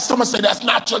somebody say, that's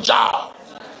not your job.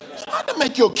 It's not to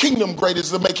make your kingdom great,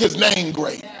 it's to make his name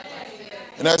great.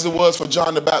 And as it was for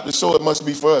John the Baptist, so it must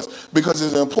be for us. Because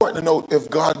it's important to note, if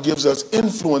God gives us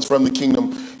influence from the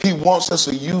kingdom, he wants us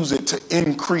to use it to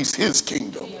increase his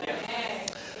kingdom.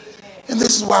 And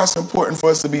this is why it's important for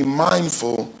us to be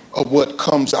mindful of what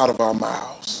comes out of our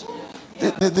mouths.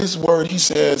 This word, he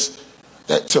says,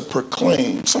 that to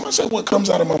proclaim. Someone say, what comes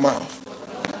out of my mouth?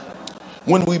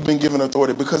 When we've been given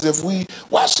authority. Because if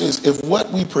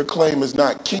what we proclaim is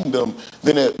not kingdom,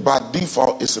 then by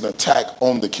default, it's an attack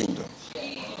on the kingdom.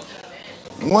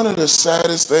 One of the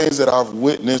saddest things that I've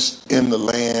witnessed in the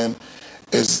land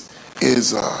is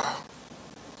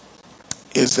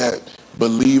that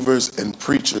believers and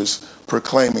preachers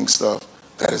proclaiming stuff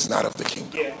that is not of the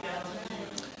kingdom.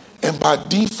 And by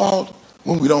default,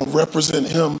 when we don't represent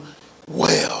him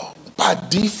well, by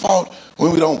default,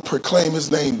 when we don't proclaim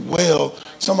his name well,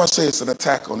 somebody say it's an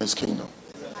attack on his kingdom.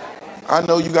 I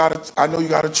know you got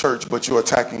a church, but you're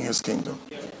attacking his kingdom.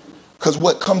 Because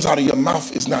what comes out of your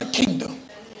mouth is not kingdom.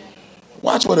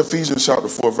 Watch what Ephesians chapter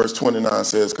 4 verse 29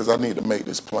 says, because I need to make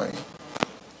this plain.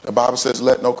 The Bible says,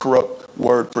 let no corrupt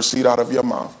word proceed out of your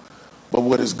mouth, but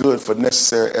what is good for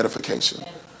necessary edification,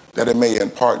 that it may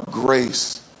impart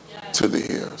grace to the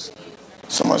hearers.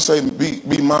 Somebody say,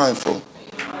 be mindful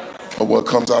of what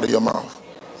comes out of your mouth.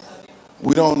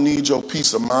 We don't need your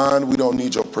peace of mind. We don't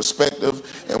need your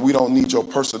perspective. And we don't need your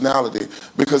personality.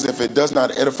 Because if it does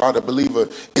not edify the believer,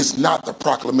 it's not the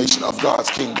proclamation of God's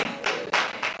kingdom.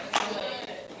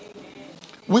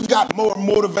 We've got more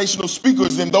motivational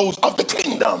speakers than those of the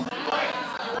kingdom.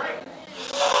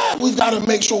 We've got to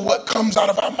make sure what comes out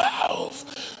of our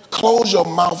mouth. Close your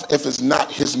mouth if it's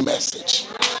not his message.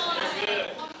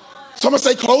 Somebody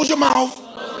say, close your mouth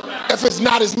if it's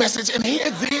not his message. And hear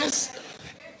this.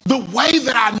 The way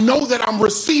that I know that I'm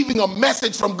receiving a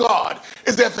message from God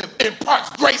is if it imparts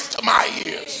grace to my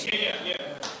ears.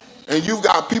 And you've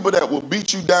got people that will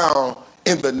beat you down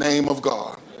in the name of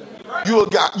God.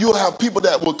 You'll have people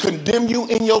that will condemn you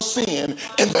in your sin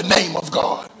in the name of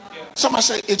God. Somebody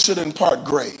say it should impart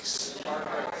grace.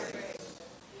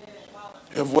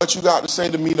 If what you got to say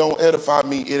to me don't edify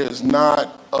me, it is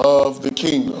not of the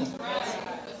kingdom.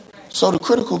 So the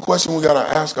critical question we got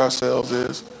to ask ourselves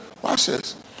is, watch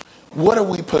this. What are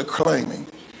we proclaiming?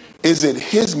 Is it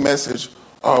his message,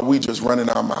 or are we just running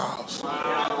our mouths?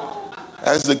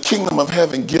 As the kingdom of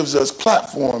heaven gives us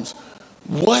platforms,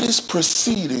 what is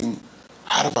proceeding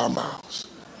out of our mouths?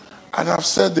 And I've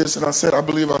said this, and I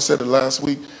believe I said it last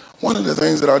week. One of the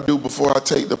things that I do before I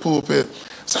take the pulpit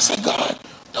is I say, God,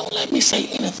 don't let me say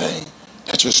anything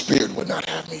that your spirit would not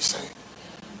have me say.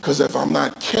 Because if I'm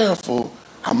not careful,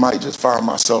 I might just find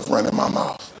myself running my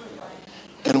mouth.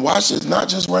 And watch this, not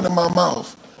just running my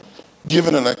mouth,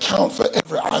 giving an account for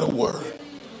every idle word,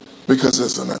 because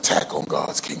it's an attack on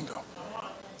God's kingdom.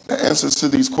 The answers to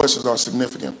these questions are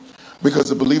significant, because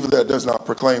the believer that does not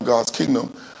proclaim God's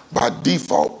kingdom by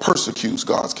default persecutes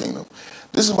God's kingdom.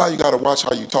 This is why you got to watch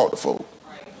how you talk to folk.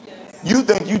 You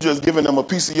think you just giving them a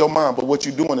piece of your mind, but what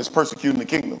you're doing is persecuting the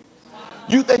kingdom.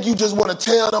 You think you just want to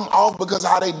tell them off because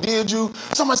how they did you.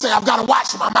 Somebody say, I've got to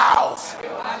watch my mouth.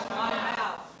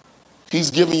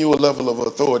 He's giving you a level of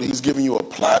authority. He's giving you a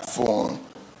platform.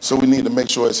 So we need to make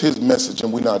sure it's his message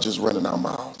and we're not just running our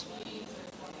mouths.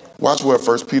 Watch what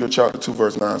 1 Peter chapter 2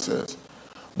 verse 9 says.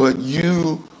 But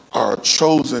you are a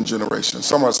chosen generation.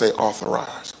 Somebody say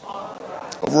authorized.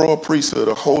 A royal priesthood,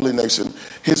 a holy nation,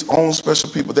 his own special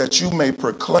people, that you may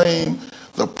proclaim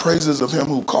the praises of him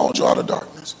who called you out of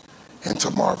darkness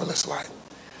into marvelous light.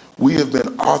 We have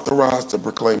been authorized to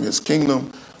proclaim his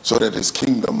kingdom so that his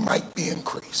kingdom might be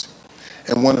increased.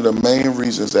 And one of the main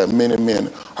reasons that many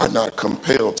men are not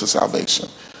compelled to salvation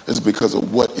is because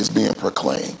of what is being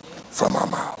proclaimed from our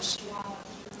mouths.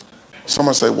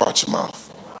 Someone say, watch your mouth.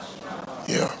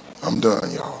 Yeah, I'm done,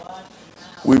 y'all.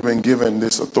 We've been given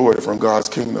this authority from God's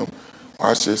kingdom,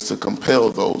 watch this, to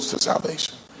compel those to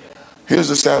salvation. Here's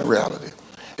the sad reality,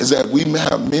 is that we may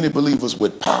have many believers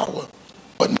with power,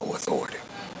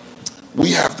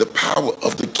 We have the power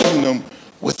of the kingdom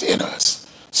within us.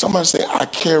 Somebody say, I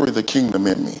carry the kingdom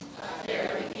in me.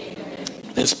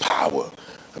 This power.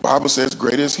 The Bible says,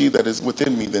 greater is he that is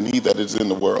within me than he that is in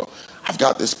the world. I've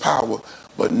got this power,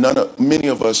 but many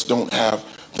of us don't have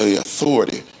the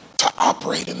authority to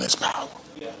operate in this power.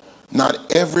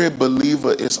 Not every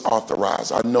believer is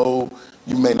authorized. I know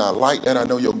you may not like that. I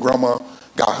know your grandma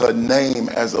got her name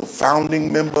as a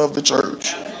founding member of the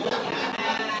church.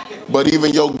 But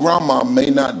even your grandma may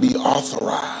not be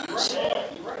authorized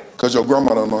because your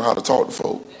grandma don't know how to talk to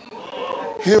folk.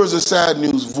 Here's the sad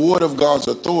news. Void of God's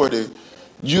authority,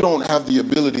 you don't have the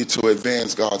ability to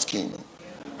advance God's kingdom.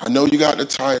 I know you got the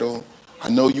title. I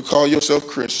know you call yourself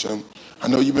Christian. I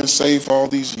know you've been saved for all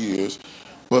these years.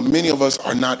 But many of us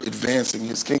are not advancing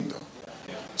his kingdom.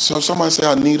 So somebody say,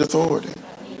 I need authority.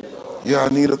 Yeah, I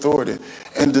need authority.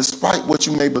 And despite what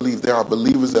you may believe, there are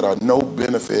believers that are no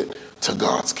benefit to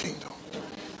God's kingdom.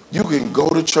 You can go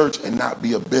to church and not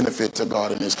be a benefit to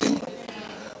God in his kingdom.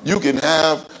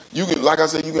 Like I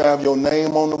said, you can have your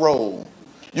name on the roll.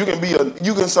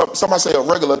 Somebody say a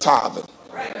regular tither.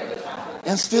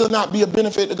 And still not be a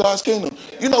benefit to God's kingdom.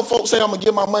 You know, folks say, I'm going to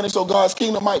give my money so God's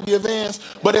kingdom might be advanced.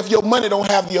 But if your money don't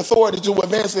have the authority to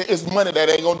advance it, it's money that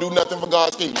ain't going to do nothing for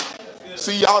God's kingdom.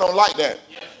 See, y'all don't like that.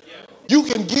 You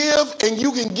can give and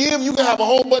you can have a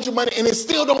whole bunch of money and it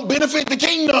still don't benefit the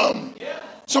kingdom.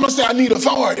 Somebody say, I need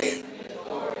authority.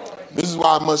 This is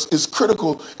why it's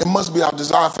critical. It must be our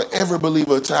desire for every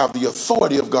believer to have the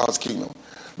authority of God's kingdom.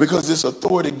 Because this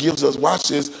authority gives us, watch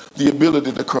this, the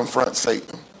ability to confront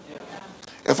Satan.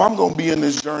 If I'm going to be in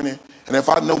this journey, and if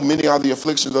I know many are the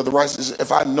afflictions of the righteous,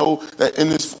 if I know that in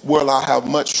this world I have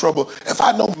much trouble, if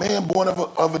I know man born of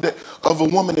a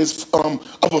woman is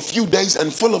of a few days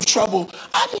and full of trouble,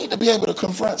 I need to be able to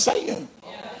confront Satan.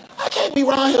 I can't be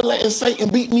around here letting Satan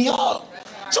beat me up.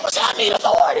 Somebody say, I need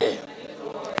authority.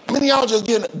 Many of y'all just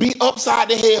getting beat upside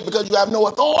the head because you have no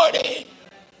authority.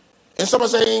 And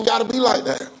somebody say, it ain't got to be like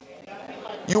that.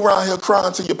 You around here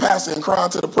crying to your pastor and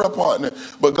crying to the prayer partner.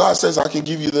 But God says, I can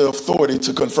give you the authority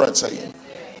to confront Satan.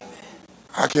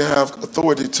 I can have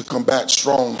authority to combat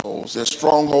strongholds. There's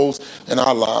strongholds in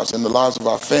our lives, in the lives of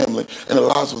our family, in the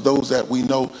lives of those that we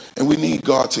know. And we need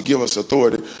God to give us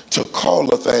authority to call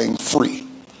a thing free.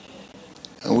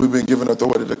 And we've been given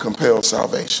authority to compel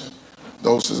salvation.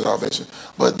 Those to salvation.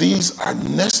 But these are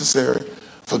necessary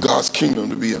for God's kingdom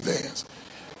to be advanced.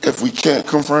 If we can't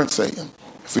confront Satan,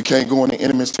 if we can't go into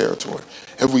enemy's territory,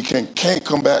 if we can't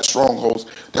combat strongholds,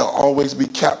 they'll always be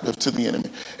captive to the enemy.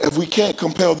 If we can't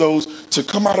compel those to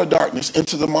come out of darkness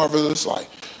into the marvelous light.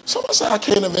 Somebody say, I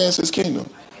can't advance his kingdom.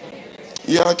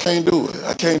 Yeah, I can't do it.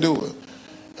 I can't do it.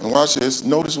 And watch this.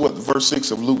 Notice what verse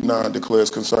 6 of Luke 9 declares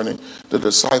concerning the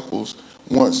disciples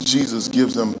once Jesus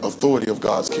gives them authority of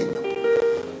God's kingdom.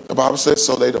 The Bible says,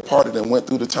 so they departed and went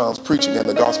through the towns preaching in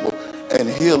the gospel and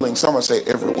healing, somebody say,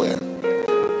 everywhere.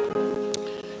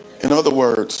 In other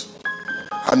words,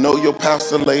 I know your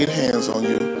pastor laid hands on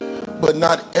you, but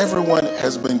not everyone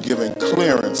has been given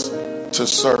clearance to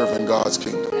serve in God's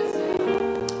kingdom.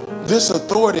 This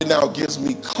authority now gives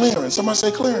me clearance. Somebody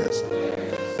say clearance.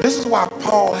 This is why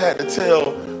Paul had to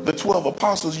tell the 12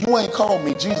 apostles, you ain't called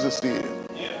me, Jesus did.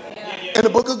 In the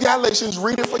book of Galatians,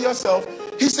 read it for yourself.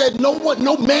 He said,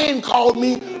 no man called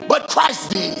me, but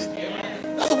Christ did.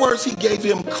 In other words, he gave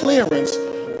him clearance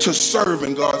to serve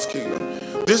in God's kingdom.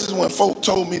 This is when folk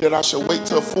told me that I should wait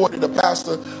till 40 to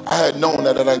pastor. I had known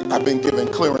that I've been given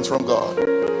clearance from God.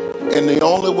 And the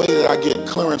only way that I get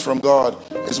clearance from God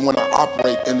is when I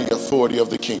operate in the authority of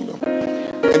the kingdom.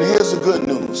 And here's the good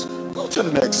news. Go to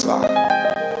the next slide.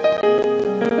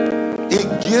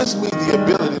 It gives me the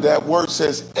ability, that word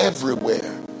says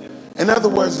everywhere. In other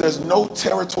words, there's no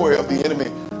territory of the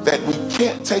enemy that we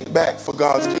can't take back for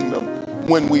God's kingdom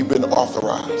when we've been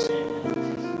authorized.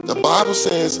 The Bible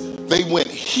says they went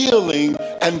healing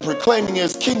and proclaiming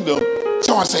his kingdom.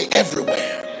 So I say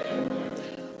everywhere.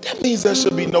 That means there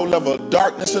should be no level of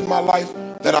darkness in my life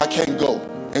that I can't go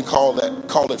and call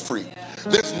it free.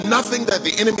 There's nothing that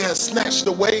the enemy has snatched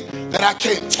away that I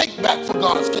can't take back for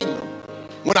God's kingdom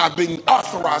when I've been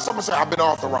authorized. Someone say I've been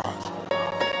authorized.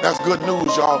 That's good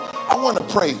news, y'all. I want to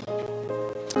pray.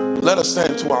 Let us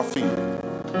stand to our feet.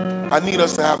 I need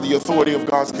us to have the authority of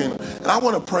God's kingdom. And I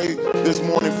want to pray this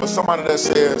morning for somebody that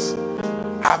says,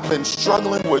 I've been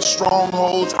struggling with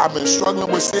strongholds. I've been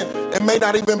struggling with sin. It may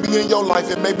not even be in your life.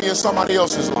 It may be in somebody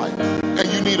else's life.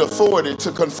 And you need authority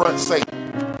to confront Satan.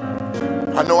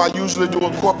 I know I usually do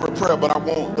a corporate prayer, but I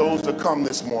want those to come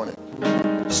this morning.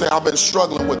 Say, I've been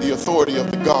struggling with the authority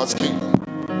of the God's kingdom.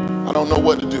 I don't know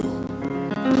what to do.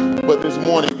 But this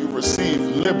morning you receive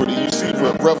liberty. You receive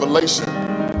revelation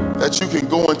that you can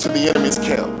go into the enemy's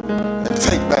camp and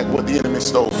take back what the enemy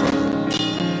stole from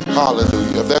you.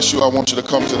 Hallelujah. If that's you, I want you to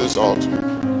come to this altar.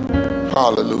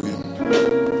 Hallelujah.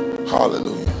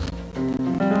 Hallelujah.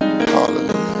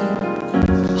 Hallelujah.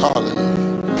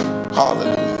 Hallelujah.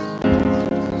 Hallelujah.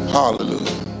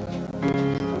 Hallelujah.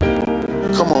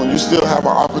 Come on, you still have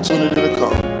an opportunity to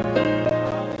come.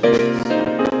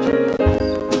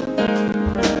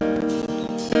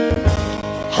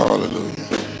 Hallelujah.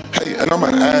 Hey, and I'm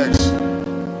going to ask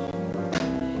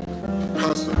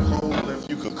Pastor Cole if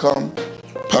you could come.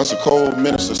 Pastor Cole,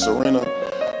 Minister Serena,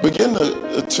 begin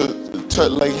to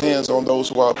lay hands on those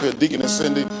who are up here. Deaconess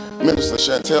Cindy, Minister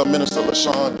Chantel, Minister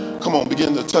LaShawn. Come on,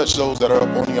 begin to touch those that are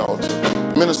up on the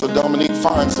altar. Minister Dominique,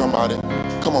 find somebody.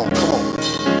 Come on, come on.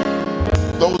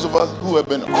 Those of us who have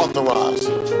been authorized,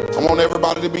 I want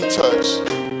everybody to be touched.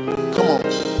 Come on.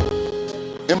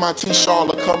 MIT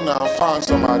Charlotte, come now, find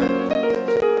somebody.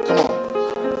 Come on.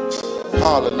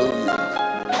 Hallelujah.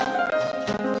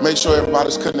 Make sure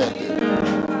everybody's connected.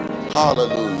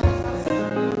 Hallelujah.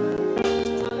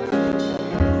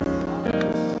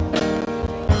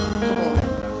 Come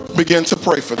on. Begin to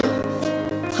pray for them.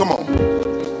 Come on.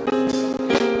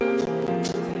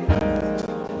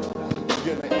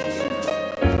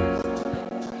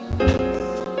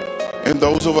 And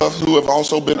those of us who have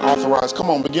also been authorized, come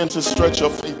on, begin to stretch your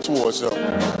faith towards them.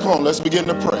 Come on, let's begin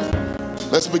to pray.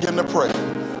 Let's begin to pray.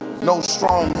 No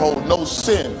stronghold, no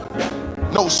sin,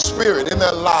 no spirit in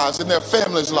their lives, in their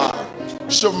families' lives,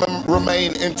 should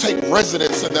remain and take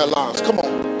residence in their lives. Come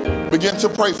on, begin to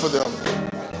pray for them.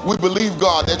 We believe,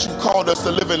 God, that you've called us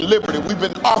to live in liberty. We've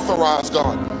been authorized,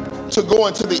 God, to go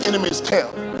into the enemy's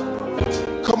camp.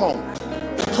 Come on.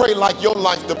 Pray like your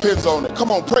life depends on it. Come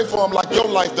on, pray for them like your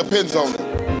life depends on it.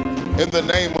 In the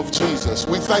name of Jesus,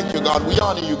 we thank you, God. We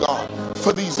honor you, God,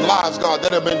 for these lives, God,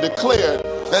 that have been declared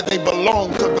that they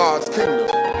belong to God's kingdom.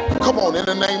 Come on, in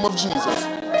the name of Jesus,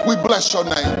 we bless your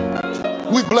name.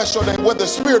 We bless your name. Where the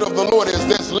Spirit of the Lord is,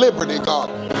 there's liberty,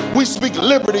 God. We speak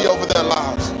liberty over their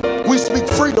lives. We speak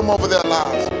freedom over their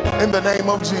lives. In the name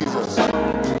of Jesus.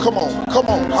 Come on, come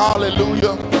on.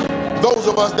 Hallelujah. Those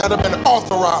of us that have been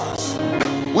authorized,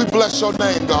 we bless your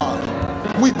name, God.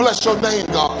 We bless your name,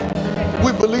 God.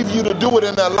 We believe you to do it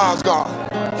in their lives, God.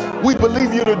 We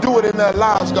believe you to do it in their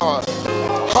lives, God.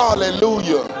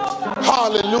 Hallelujah.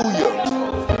 Hallelujah.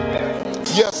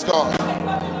 Yes, God.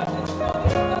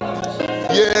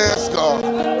 Yes, God.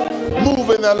 Move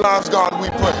in their lives, God, we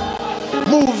pray.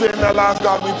 Move in their lives,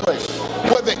 God, we pray.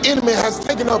 Where the enemy has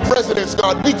taken up residence,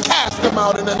 God, we cast them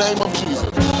out in the name of Jesus.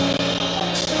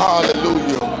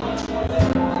 Hallelujah.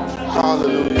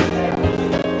 Hallelujah.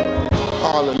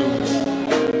 Hallelujah.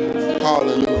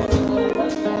 Hallelujah.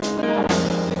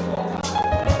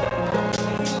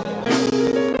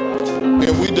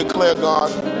 And we declare, God,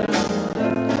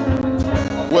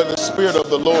 where the Spirit of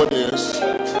the Lord is,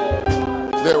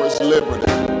 there is liberty.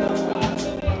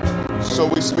 So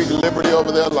we speak liberty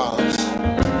over their lives.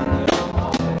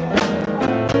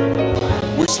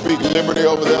 We speak liberty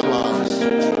over their lives.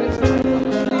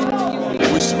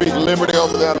 We speak liberty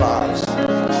over their lives.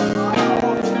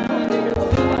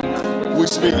 We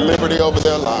speak liberty over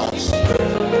their lives.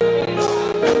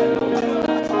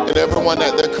 And everyone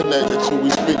that they're connected to, we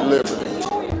speak liberty.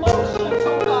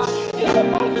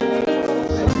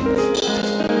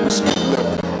 We speak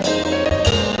liberty.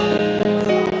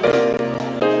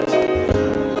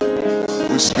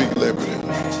 We speak liberty.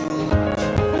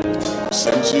 It's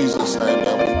in Jesus' name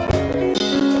that we pray.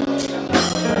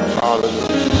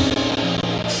 Hallelujah.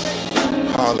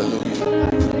 Hallelujah.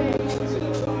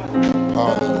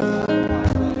 Hallelujah.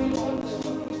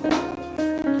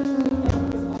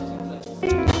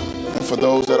 And for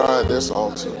those that are at this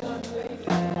altar,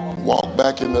 walk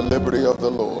back in the liberty of the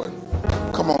Lord.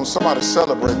 Come on, somebody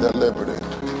celebrate that liberty.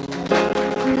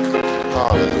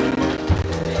 Hallelujah.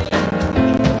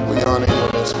 We honor you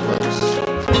in this place.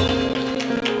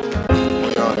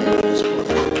 We honor you in this place.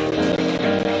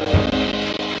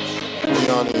 We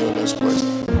honor you in this place.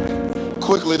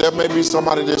 Quickly, there may be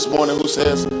somebody this morning who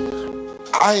says,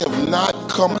 I have not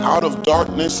come out of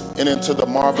darkness and into the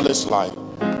marvelous light.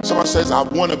 Somebody says, I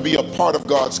want to be a part of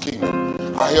God's kingdom.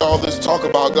 I hear all this talk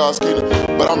about God's kingdom,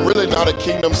 but I'm really not a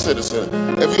kingdom citizen.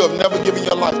 If you have never given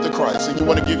your life to Christ and you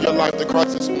want to give your life to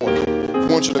Christ this morning, I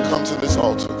want you to come to this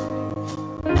altar.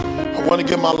 I want to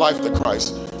give my life to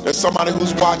Christ. There's somebody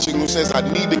who's watching who says, I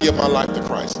need to give my life to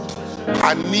Christ.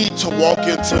 I need to walk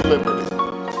into liberty.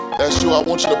 That's you. I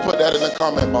want you to put that in the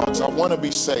comment box. I want to be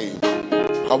saved.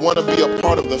 I want to be a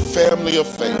part of the family of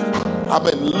faith. I've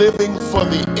been living for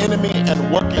the enemy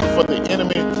and working for the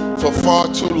enemy for far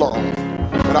too long.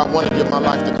 But I want to give my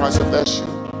life to Christ. If that's you,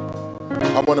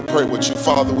 I want to pray with you.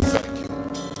 Father, we thank you.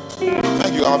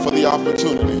 Thank you, God, for the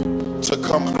opportunity to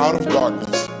come out of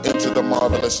darkness into the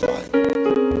marvelous light.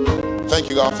 Thank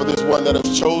you, God, for this one that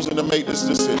has chosen to make this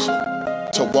decision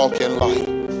to walk in light.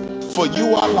 For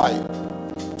you are light.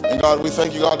 And God, we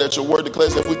thank you, God, that your word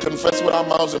declares that if we confess with our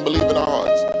mouths and believe in our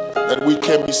hearts, that we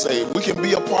can be saved. We can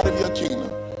be a part of your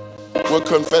kingdom. We're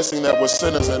confessing that we're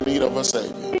sinners in need of a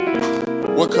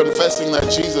Savior. We're confessing that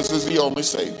Jesus is the only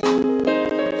Savior.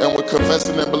 And we're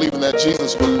confessing and believing that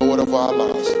Jesus was Lord of our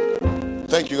lives.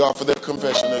 Thank you, God, for that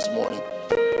confession this morning.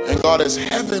 And God, as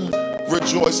heaven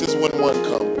rejoices when one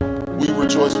comes, we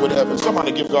rejoice with heaven.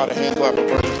 Somebody give God a hand clap of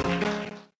praise.